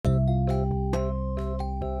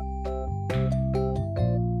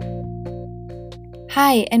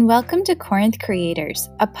Hi, and welcome to Corinth Creators,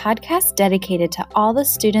 a podcast dedicated to all the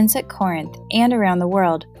students at Corinth and around the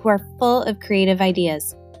world who are full of creative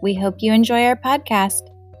ideas. We hope you enjoy our podcast.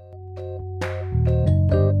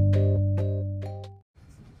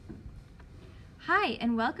 Hi,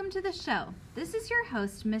 and welcome to the show. This is your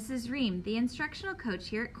host, Mrs. Ream, the instructional coach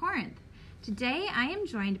here at Corinth. Today, I am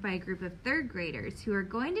joined by a group of third graders who are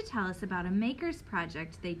going to tell us about a maker's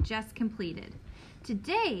project they just completed.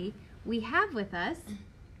 Today, we have with us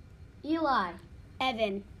Eli,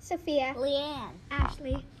 Evan, Sophia, Leanne,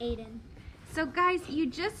 Ashley, Aiden. So guys, you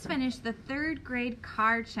just finished the third grade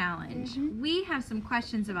car challenge. We have some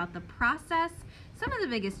questions about the process, some of the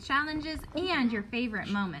biggest challenges, and your favorite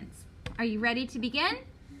moments. Are you ready to begin?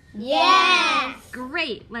 Yes!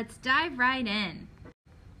 Great, let's dive right in.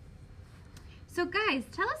 So guys,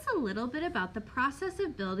 tell us a little bit about the process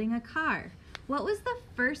of building a car. What was the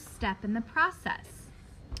first step in the process?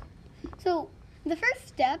 So, the first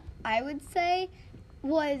step, I would say,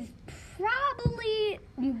 was probably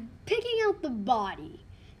picking out the body.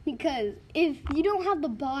 Because if you don't have the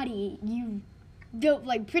body, you don't,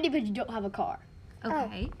 pretty much you don't have a car.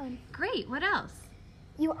 Okay, great. What else?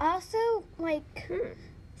 You also,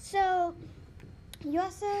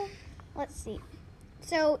 let's see.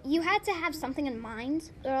 So, you had to have something in mind,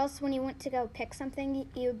 or else when you went to go pick something,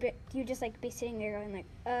 you just, be sitting there going,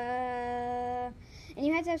 and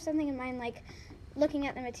you had to have something in mind, looking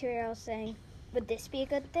at the material saying, would this be a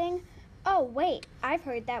good thing? Oh, wait, I've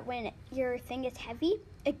heard that when your thing is heavy,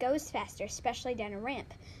 it goes faster, especially down a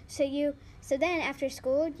ramp. So then after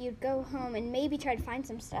school, you'd go home and maybe try to find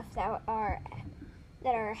some stuff that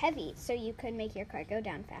are heavy, so you could make your car go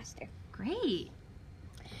down faster. Great.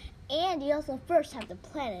 And you also first have to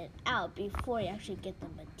plan it out before you actually get the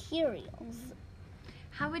materials.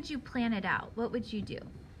 How would you plan it out? What would you do?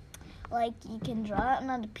 You can draw it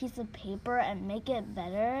on a piece of paper and make it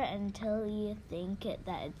better until you think that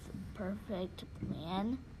it's a perfect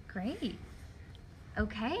plan. Great.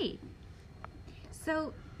 Okay.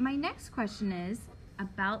 So my next question is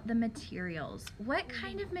about the materials. What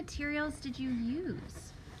kind of materials did you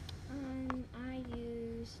use? I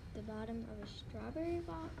used the bottom of a strawberry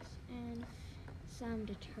box and some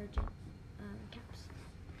detergent caps.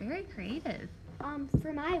 Very creative.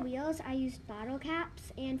 For my wheels, I used bottle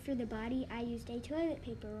caps, and for the body, I used a toilet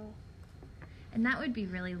paper roll. And that would be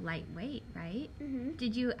really lightweight, right? Mm-hmm.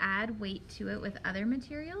 Did you add weight to it with other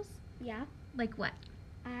materials? Yeah. Like what?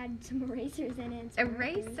 I had some erasers in it. And some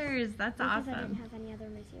markers, Erasers, that's because awesome. I didn't have any other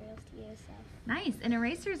materials to use, so. Nice, and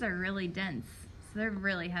erasers are really dense, so they're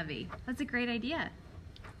really heavy. That's a great idea.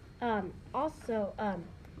 Also,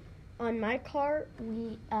 on my car,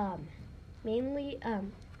 we mainly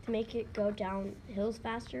to make it go down hills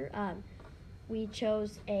faster, we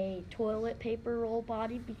chose a toilet paper roll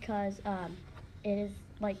body because it is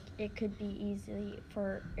it could be easy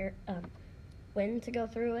for wind to go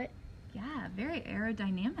through it. Yeah, very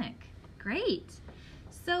aerodynamic. Great.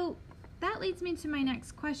 So that leads me to my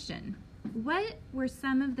next question. What were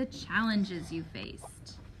some of the challenges you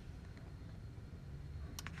faced?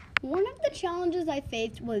 One of the challenges I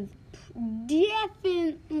faced was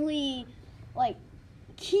definitely,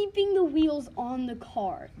 keeping the wheels on the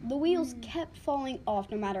car. The wheels kept falling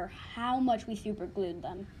off no matter how much we super glued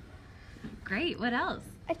them. Great. What else?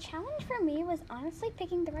 A challenge for me was honestly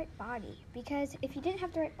picking the right body, because if you didn't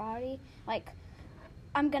have the right body,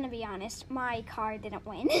 I'm gonna be honest, my car didn't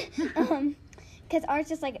win. Because ours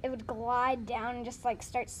just it would glide down and just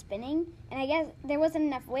start spinning, and I guess there wasn't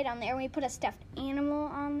enough weight on there. We put a stuffed animal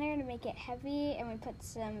on there to make it heavy, and we put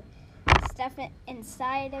some stuff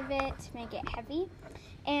inside of it to make it heavy.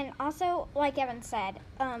 And also, like Evan said,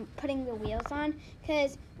 putting the wheels on,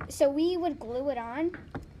 so we would glue it on,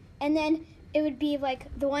 and then it would be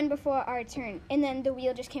the one before our turn, and then the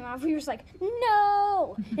wheel just came off. We were just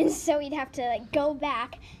no! And so we'd have to go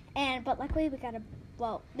back, but luckily we got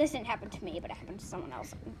this didn't happen to me, but it happened to someone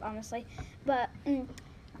else, honestly. But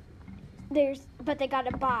they got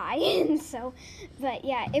a buy, and so, but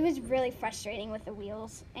yeah, it was really frustrating with the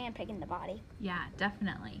wheels and picking the body. Yeah,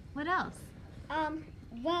 definitely. What else?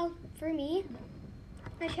 Well, for me,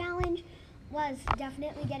 the challenge was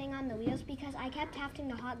definitely getting on the wheels, because I kept having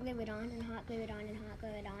to hot glue it on and hot glue it on and hot glue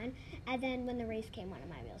it on. And then when the race came, one of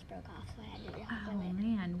my wheels broke off, so I had to hot glue it. Oh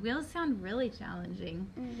man, wheels sound really challenging.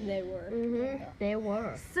 They were. Mm-hmm. They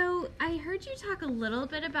were. So I heard you talk a little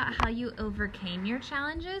bit about how you overcame your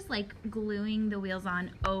challenges, like gluing the wheels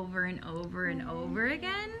on over and over and over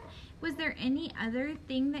again. Was there any other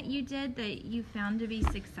thing that you did that you found to be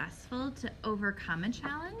successful to overcome a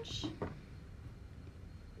challenge?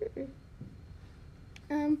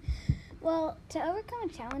 Well, to overcome a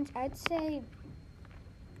challenge, I'd say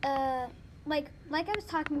like I was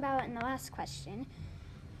talking about in the last question,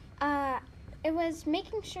 it was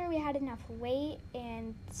making sure we had enough weight,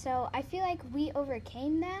 and so I feel like we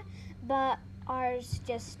overcame that, but ours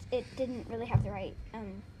it didn't really have the right, how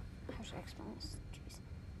should I explain this?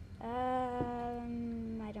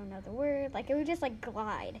 I don't know the word. Like, it would just, like,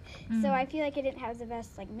 glide. So I feel like it didn't have the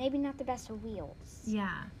best, like, maybe not the best wheels.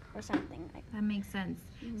 Yeah. Or something like that. That makes sense.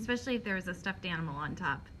 Especially if there was a stuffed animal on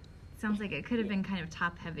top. Sounds like it could have been kind of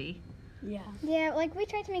top heavy. Yeah. Yeah, like, we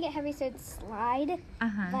tried to make it heavy so it'd slide,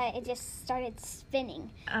 Uh-huh. but it just started spinning.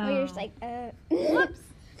 Oh. We were just like, Whoops.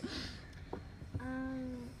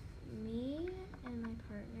 Me and my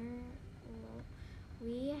partner,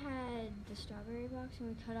 we had the strawberry box and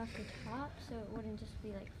we cut off the top so it wouldn't just be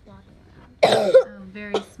like flopping around. Oh,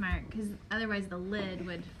 very smart, because otherwise the lid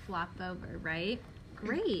would flop over, right?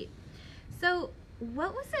 Great. So,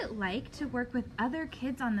 what was it like to work with other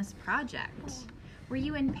kids on this project? Were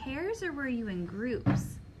you in pairs or were you in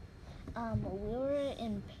groups? We were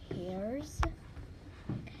in pairs,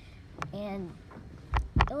 and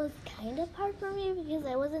it was kind of hard for me because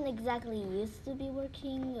I wasn't exactly used to be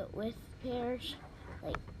working with pairs.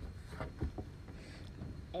 Like,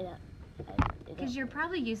 Because you're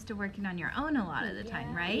probably used to working on your own a lot of the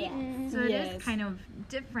time, right? Yeah. So it Yes. is kind of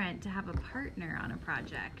different to have a partner on a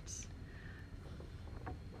project.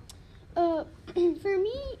 For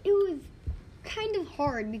me, it was kind of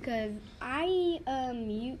hard because I am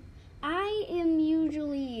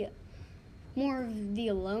usually more of the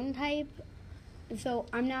alone type, so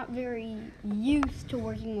I'm not very used to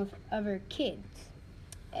working with other kids.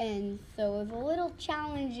 And so it was a little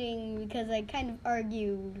challenging because I kind of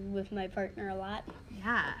argued with my partner a lot.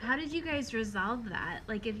 Yeah. How did you guys resolve that?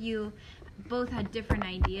 Like, if you both had different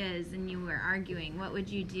ideas and you were arguing, what would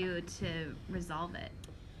you do to resolve it?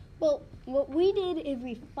 Well, what we did is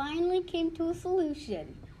we finally came to a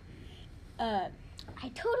solution. I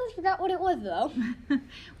totally forgot what it was, though.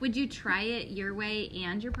 Would you try it your way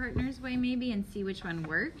and your partner's way, maybe, and see which one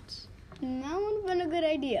worked? That would have been a good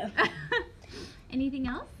idea. Anything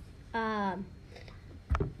else? I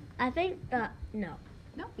think, no.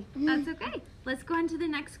 No, that's okay. Let's go on to the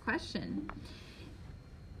next question.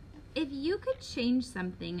 If you could change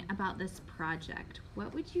something about this project,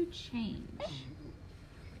 what would you change?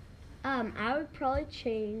 I would probably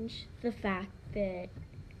change the fact that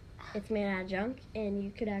it's made out of junk and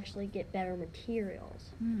you could actually get better materials.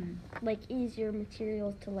 Like, easier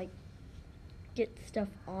materials to, like, get stuff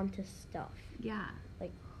onto stuff. Yeah.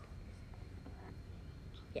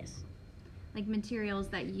 Yes. Like materials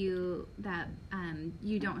that you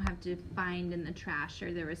don't have to find in the trash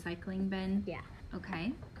or the recycling bin? Yeah.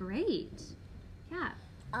 Okay, great. Yeah.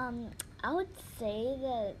 I would say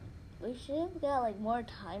that we should have got like more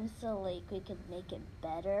time so like we could make it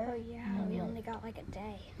better. oh yeah, we only got like a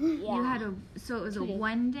day. Yeah. You had so it was a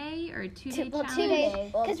 1 day or a 2 day well, challenge? 2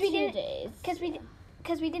 days. Well, 'Cause we 2 didn't- days.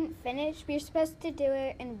 Because we didn't finish. We were supposed to do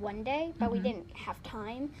it in 1 day, but we didn't have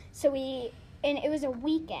time. So and it was a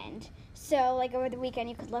weekend. So like over the weekend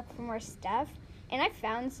you could look for more stuff. And I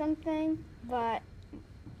found something, but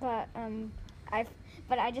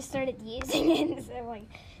I just started using it instead of like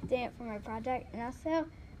doing it for my project. And also,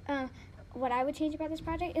 what I would change about this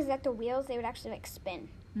project is that the wheels, they would actually like spin.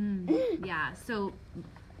 Yeah, so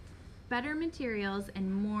better materials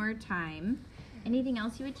and more time. Anything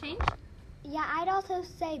else you would change? Yeah, I'd also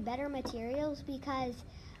say better materials because,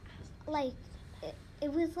 like,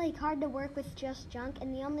 it was, like, hard to work with just junk,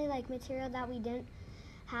 and the only, like, material that we didn't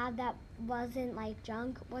have that wasn't, like,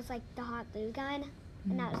 junk was, like, the hot glue gun,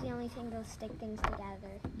 and that was the only thing to stick things together.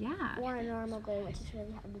 Yeah. Or a normal glue, which is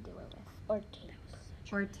really hard to do it with. Or tape.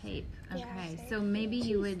 Or tape. Yeah, Okay, tape. so maybe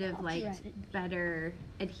you would have liked better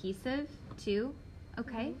adhesive too.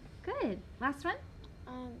 Okay, good. Last one?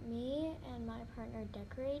 Me and my partner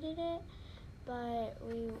decorated it, but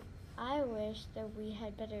I wish that we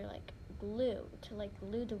had better, like, glue to, like,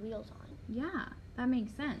 glue the wheels on. Yeah, that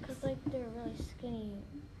makes sense. Because, like, they're really skinny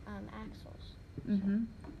axles. Mm-hmm.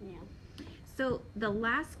 Yeah. So the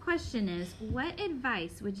last question is, what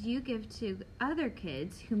advice would you give to other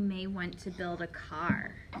kids who may want to build a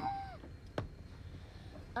car?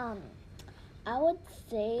 I would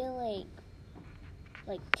say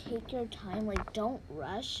like take your time, like don't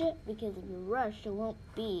rush it, because if you rush it won't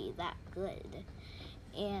be that good.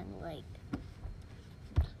 And like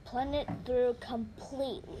plan it through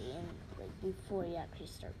completely and like before you actually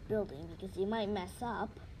start building, because you might mess up.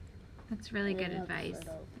 That's really good Yeah, advice. sort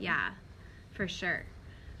of. Yeah, for sure.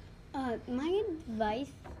 My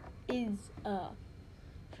advice is,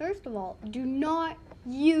 first of all, do not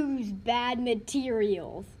use bad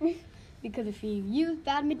materials. because if you use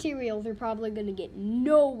bad materials, you're probably going to get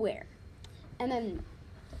nowhere. And then,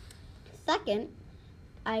 second,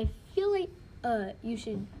 I feel like you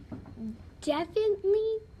should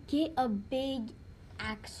definitely get a big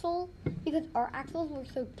axle, because our axles were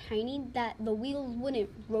so tiny that the wheels wouldn't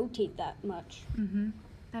rotate that much.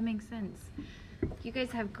 That makes sense. You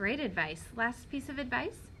guys have great advice. Last piece of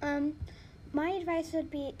advice? My advice would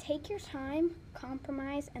be take your time,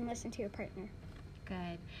 compromise, and listen to your partner.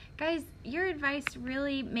 Good. Guys, your advice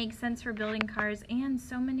really makes sense for building cars and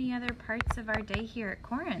so many other parts of our day here at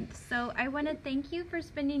Corinth. So I want to thank you for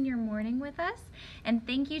spending your morning with us, and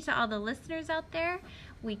thank you to all the listeners out there.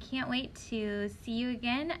 We can't wait to see you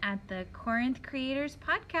again at the Corinth Creators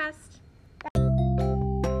Podcast.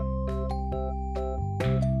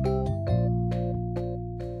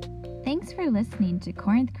 Thanks for listening to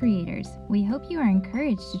Corinth Creators. We hope you are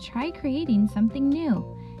encouraged to try creating something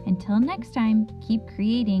new. Until next time, keep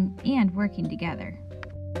creating and working together.